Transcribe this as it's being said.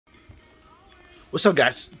What's up,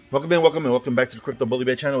 guys? Welcome in, welcome back to the Crypto Bully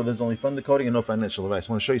Bear channel where there's only fun decoding and no financial advice.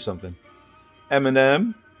 I want to show you something.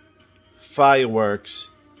 Eminem, Fireworks.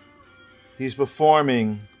 He's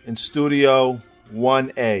performing in Studio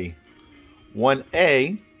 1A.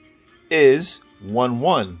 1A is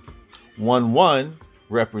 1-1. 1-1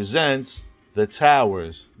 represents the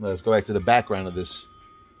towers. Let's go back to the background of this.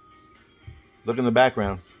 Look in the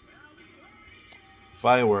background.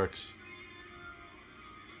 Fireworks.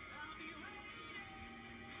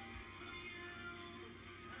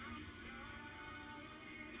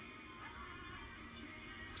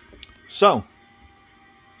 So,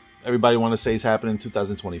 everybody want to say it's happening in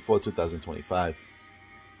 2024, 2025.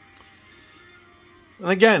 And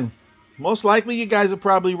again, most likely you guys are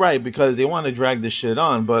probably right because they want to drag this shit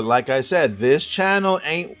on. But like I said, this channel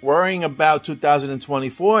ain't worrying about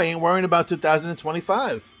 2024, ain't worrying about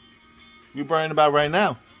 2025. We're worrying about right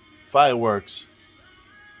now. Fireworks.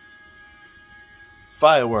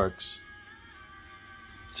 Fireworks.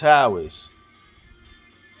 Towers.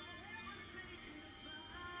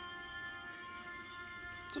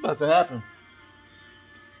 It's about to happen.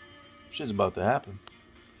 Shit's about to happen.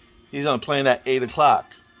 He's on a plane at 8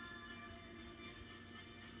 o'clock.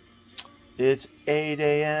 It's 8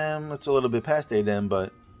 a.m. It's a little bit past 8 a.m.,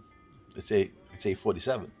 but it's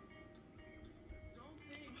 8:47.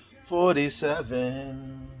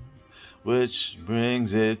 47, which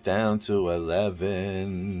brings it down to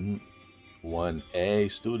 11. 1A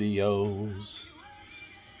Studios.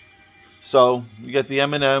 So, you got the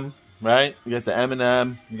Eminem. Right? You got the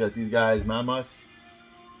Eminem. You got these guys, Mammoth.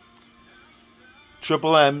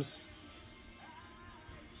 Triple M's.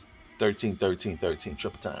 13, 13, 13.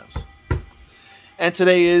 Triple times. And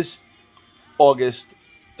today is August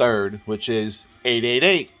 3rd, which is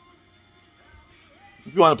 888.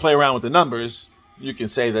 If you want to play around with the numbers, you can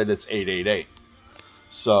say that it's 888.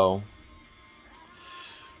 So,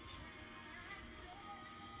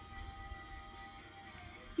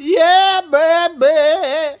 yeah,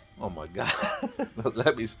 baby. Oh my God.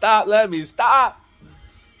 Let me stop. Let me stop.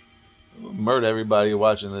 I'm gonna murder everybody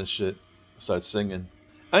watching this shit. Start singing.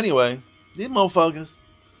 Anyway, these motherfuckers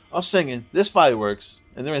are singing. This Fireworks.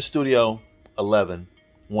 And they're in Studio 11.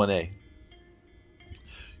 1A.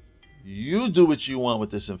 You do what you want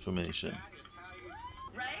with this information.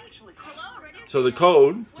 So the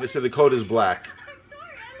code, they said the code is black.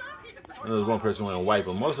 And there's one person wearing white,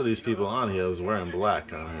 but most of these people on here is wearing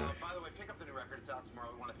black on here.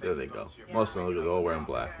 There they go. Most of them are all wearing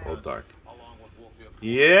black, all dark.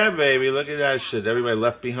 Yeah, baby, look at that shit. Everybody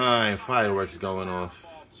left behind. Fireworks going off.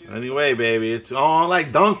 Anyway, baby, it's on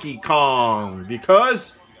like Donkey Kong.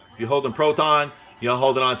 Because if you're holding Proton, you're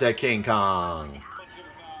holding on to that King Kong.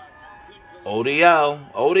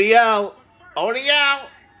 ODL, ODL, ODL.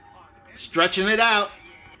 Stretching it out.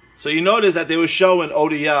 So you notice that they were showing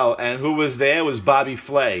ODL, and who was there? It was Bobby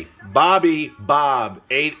Flay. Bobby Bob,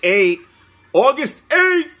 88. August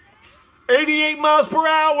 8th, 88 miles per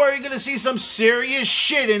hour. You're going to see some serious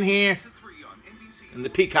shit in here. In the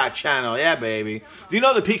Peacock channel. Yeah, baby. Do you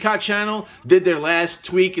know the Peacock channel did their last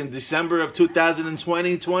tweak in December of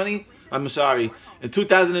 2020? I'm sorry, in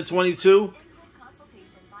 2022?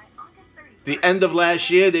 The end of last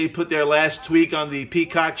year, they put their last tweak on the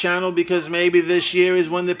Peacock channel because maybe this year is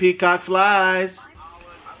when the peacock flies.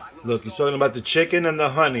 Look, he's talking about the chicken and the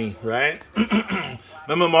honey, right?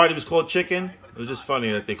 Remember Marty was called Chicken? It was just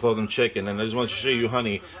funny that they called him Chicken, and I just want to show you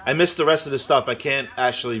honey. I missed the rest of the stuff. I can't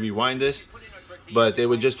actually rewind this, but they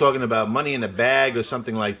were just talking about money in a bag or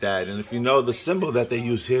something like that. And if you know the symbol that they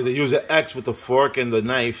use here, they use an X with the fork and the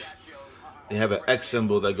knife. They have an X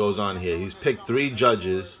symbol that goes on here. He's picked 3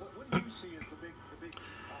 judges.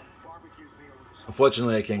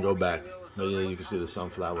 Unfortunately, I can't go back. No, yeah, you can see the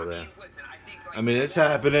sunflower there. I mean, it's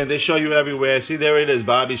happening. They show you everywhere. See, there it is.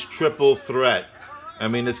 Bobby's triple threat. I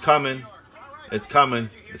mean, it's coming. It's coming.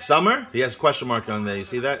 It's summer? He has a question mark on there. You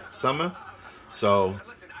see that? Summer? So,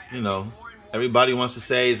 you know, everybody wants to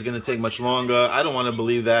say it's going to take much longer. I don't want to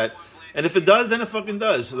believe that. And if it does, then it fucking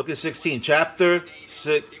does. Look at 16. Chapter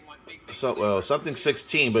 6. So, well, something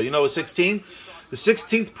 16. But you know what 16? The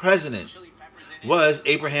 16th president was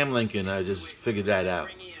Abraham Lincoln. I just figured that out.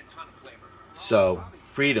 So,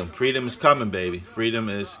 freedom. Freedom is coming, baby. Freedom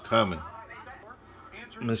is coming.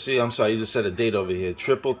 Let me see. I'm sorry. You just said a date over here.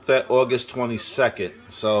 August 22nd.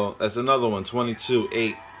 So, that's another one.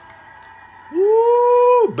 22/8.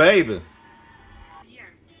 Woo, baby.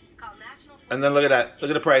 And then look at that.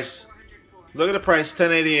 Look at the price. Look at the price.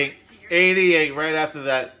 1088. 88. Right after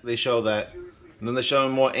that, they show that. And then they're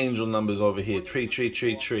showing more angel numbers over here.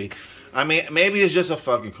 Tree. I mean, maybe it's just a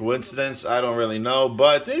fucking coincidence. I don't really know.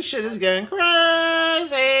 But this shit is getting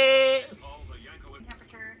crazy.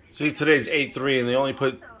 See, today's 8-3, and they only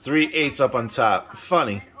put 3 8s up on top.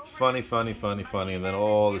 Funny. Funny, funny, funny, funny. And then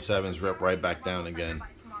all the 7s rip right back down again.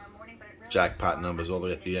 Jackpot numbers all the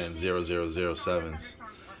way at the end. 0007s.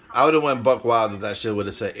 I would have went buck wild if that shit would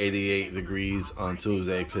have said 88 degrees on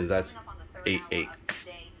Tuesday, because that's 8-8.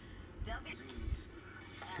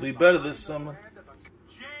 Sleep better this summer.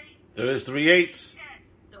 There is 3 8s.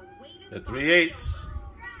 The 3 8s.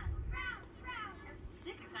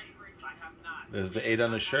 There's the 8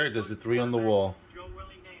 on the shirt. There's the 3 on the wall.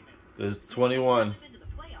 There's 21.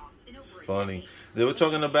 It's funny. They were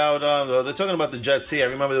talking about they're talking about the Jets here. I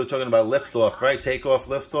remember they were talking about liftoff, right? Takeoff,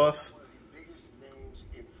 liftoff.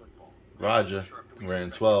 Roger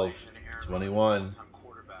ran 12, 21.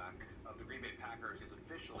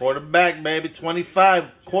 Quarterback, baby, 25.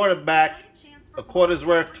 Quarterback. A quarter's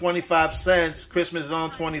worth 25 cents. Christmas is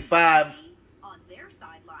on 25.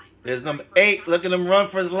 There's number 8. Look at him run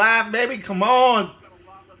for his life, baby. Come on.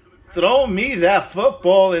 Throw me that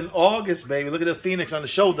football in August, baby. Look at the Phoenix on the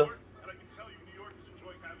shoulder.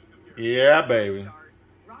 Yeah, baby.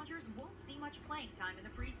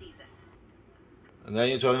 And then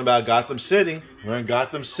you're talking about Gotham City. We're in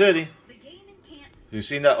Gotham City. You've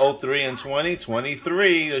seen that 03 and 20?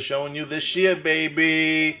 23. They're showing you this year,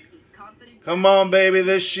 baby. Come on, baby.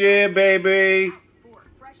 This year, baby.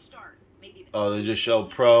 Oh, they just show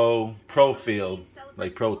pro field,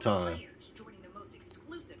 like pro time.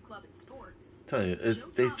 Tell you,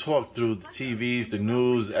 they talk through the TVs, the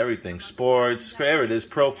news, everything, sports. There it is,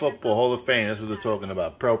 Pro Football Hall of Fame. That's what they're talking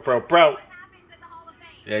about. Pro.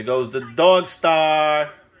 There goes the dog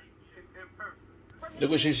star.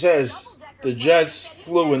 Look what she says. The Jets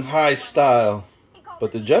flew in high style,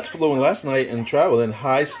 but the Jets flew in last night and traveled in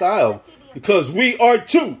high style because we are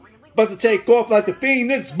too about to take off like the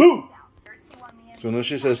Phoenix. Boo! So now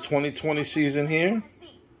she says 2020 season here.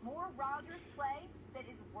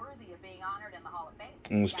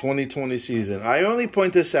 And it's 2020 season. I only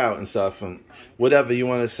point this out and stuff and whatever you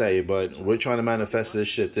want to say, but we're trying to manifest this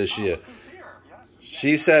shit this year.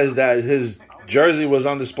 She says that his jersey was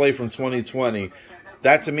on display from 2020.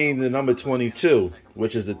 That to me the number 22,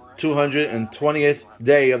 which is the 220th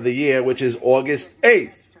day of the year, which is August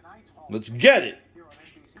 8th. Let's get it.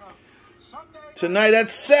 Tonight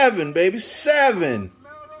at 7, baby. 7.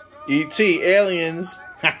 E.T. Aliens.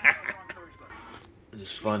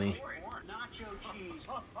 It's funny.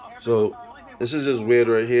 So, this is just weird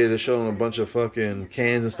right here. They're showing a bunch of fucking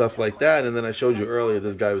cans and stuff like that. And then I showed you earlier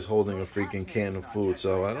this guy was holding a freaking can of food.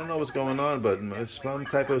 So, I don't know what's going on, but it's some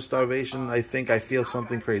type of starvation. I think I feel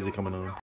something crazy coming on.